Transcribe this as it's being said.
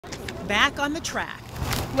back on the track.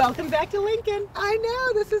 Welcome back to Lincoln. I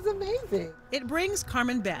know, this is amazing. It brings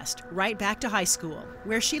Carmen Best right back to high school,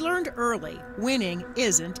 where she learned early winning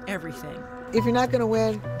isn't everything. If you're not going to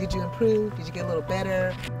win, did you improve? Did you get a little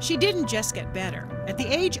better? She didn't just get better. At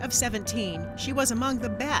the age of 17, she was among the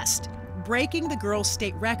best, breaking the girls'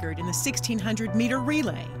 state record in the 1,600-meter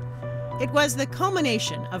relay. It was the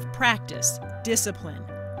culmination of practice, discipline,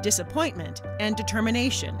 disappointment, and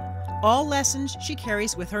determination, all lessons she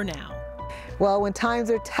carries with her now. Well, when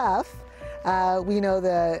times are tough, we know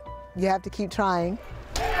that you have to keep trying.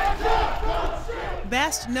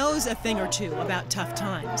 Best knows a thing or two about tough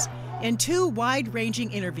times. In 2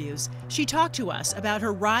 wide-ranging interviews, she talked to us about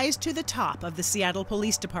her rise to the top of the Seattle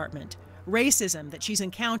Police Department, racism that she's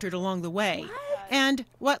encountered along the way, and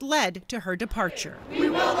what led to her departure.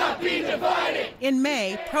 We will not be divided! In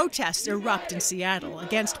May, protests erupt in Seattle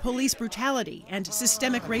against police brutality and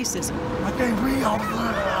systemic racism. I think we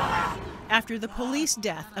are. After the police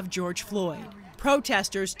death of George Floyd,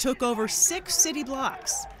 protesters took over 6 city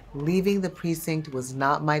blocks. Leaving the precinct was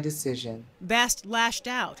not my decision. Best lashed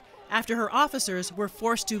out after her officers were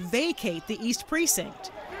forced to vacate the East Precinct.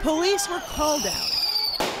 Police were called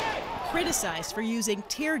out, criticized for using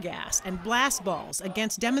tear gas and blast balls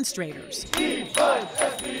against demonstrators.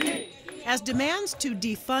 As demands to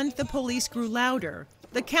defund the police grew louder,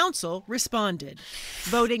 the council responded,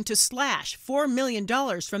 voting to slash $4 million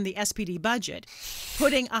from the SPD budget,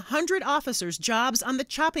 putting 100 officers' jobs on the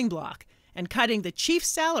chopping block, and cutting the chief's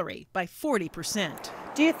salary by 40%.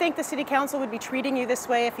 Do you think the city council would be treating you this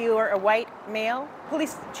way if you were a white male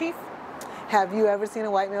police chief? Have you ever seen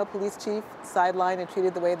a white male police chief sidelined and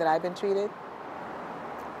treated the way that I've been treated?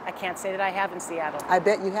 I can't say that I have in Seattle. I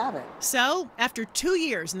bet you haven't. So, after 2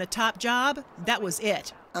 years in the top job, that was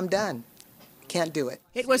it. I'm done. Can't do it.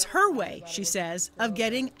 It was her way, she says, of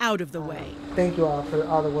getting out of the way. Thank you all for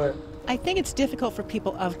all the work. I think it's difficult for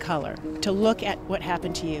people of color to look at what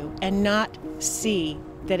happened to you and not see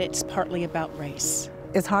that it's partly about race.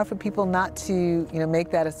 It's hard for people not to, make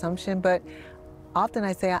that assumption, but often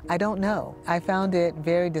I say, I don't know. I found it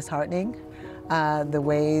very disheartening, the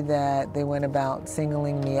way that they went about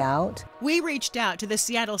singling me out. We reached out to the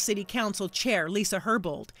Seattle City Council Chair, Lisa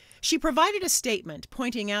Herbold. She provided a statement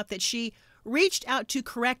pointing out that she reached out to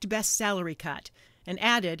correct Best's salary cut and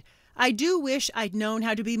added, "I do wish I'd known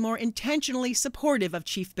how to be more intentionally supportive of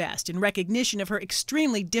Chief Best in recognition of her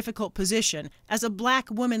extremely difficult position as a black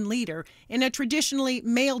woman leader in a traditionally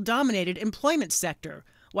male-dominated employment sector,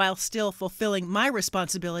 while still fulfilling my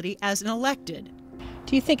responsibility as an elected."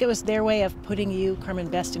 Do you think it was their way of putting you, Carmen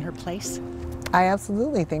Best, in her place? I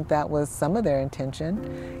absolutely think that was some of their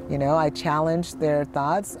intention. I challenged their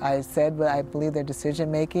thoughts. I said what I believe their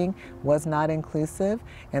decision-making was not inclusive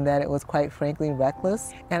and that it was quite frankly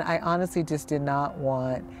reckless. And I honestly just did not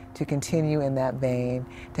want to continue in that vein,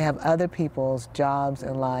 to have other people's jobs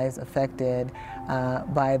and lives affected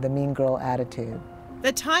by the mean girl attitude.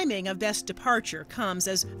 The timing of Best's departure comes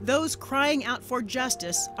as those crying out for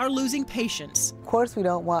justice are losing patience. Of course, we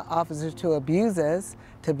don't want officers to abuse us,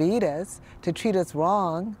 to beat us, to treat us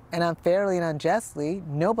wrong and unfairly and unjustly.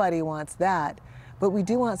 Nobody wants that. But we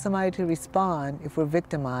do want somebody to respond if we're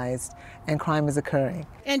victimized and crime is occurring.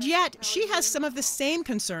 And yet, she has some of the same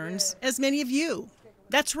concerns as many of you.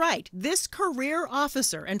 That's right, this career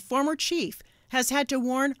officer and former chief has had to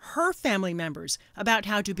warn her family members about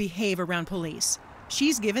how to behave around police.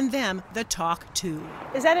 She's given them the talk, too.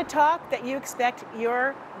 Is that a talk that you expect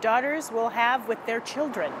your daughters will have with their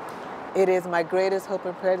children? It is my greatest hope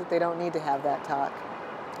and prayer that they don't need to have that talk.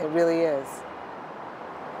 It really is.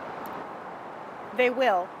 They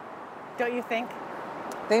will, don't you think?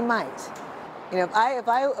 They might.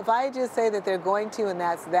 If I just say that they're going to and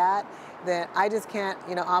that's that, then I just can't,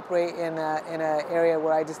 operate in an area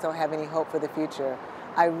where I just don't have any hope for the future.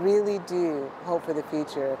 I really do hope for the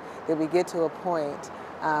future that we get to a point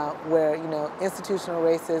where, institutional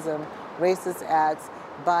racism, racist acts,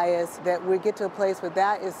 bias, that we get to a place where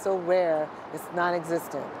that is so rare, it's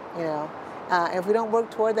non-existent, And if we don't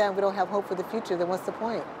work toward that and we don't have hope for the future, then what's the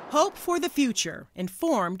point? Hope for the future,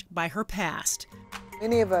 informed by her past.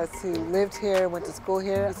 Many of us who lived here, went to school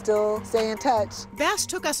here, still stay in touch. Best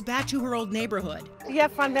took us back to her old neighborhood. Do you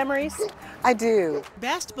have fond memories? I do.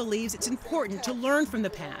 Best believes it's important to learn from the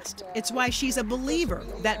past. It's why she's a believer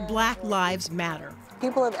that Black lives matter.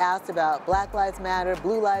 People have asked about Black Lives Matter,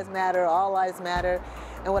 Blue Lives Matter, All Lives Matter.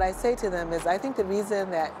 And what I say to them is I think the reason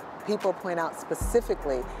that people point out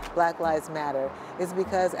specifically Black Lives Matter is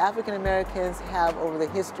because African Americans have, over the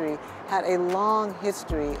history, had a long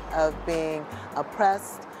history of being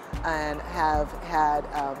oppressed and have had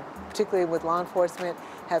particularly with law enforcement,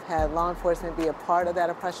 have had law enforcement be a part of that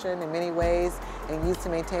oppression in many ways and used to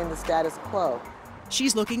maintain the status quo.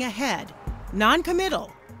 She's looking ahead,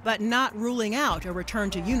 non-committal, but not ruling out a return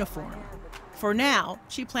to uniform. For now,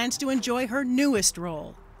 she plans to enjoy her newest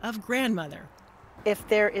role of grandmother. If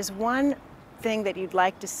there is one thing that you'd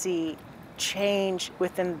like to see change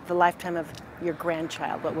within the lifetime of your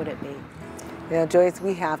grandchild, what would it be? You know, Joyce,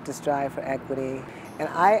 we have to strive for equity. And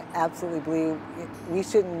I absolutely believe we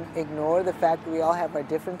shouldn't ignore the fact that we all have our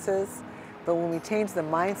differences, but when we change the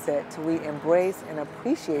mindset to we embrace and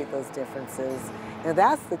appreciate those differences, you know,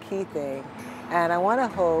 that's the key thing. And I want to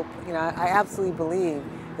hope, you know, I absolutely believe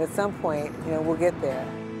that at some point, you know, we'll get there.